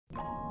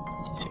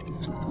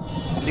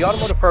The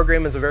automotive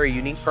program is a very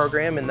unique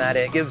program in that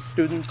it gives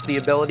students the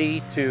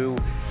ability to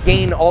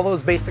gain all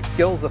those basic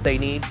skills that they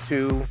need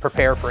to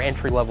prepare for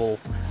entry-level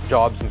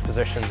jobs and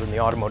positions in the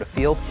automotive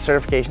field.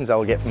 Certifications I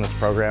will get from this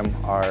program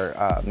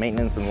are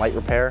maintenance and light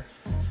repair,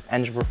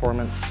 engine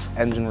performance,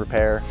 engine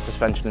repair,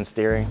 suspension and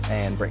steering,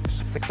 and brakes.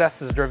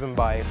 Success is driven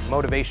by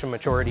motivation,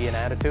 maturity, and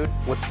attitude.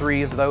 With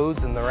 3 of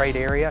those in the right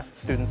area,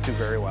 students do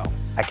very well.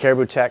 At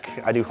Caribou Tech,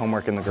 I do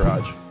homework in the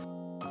garage.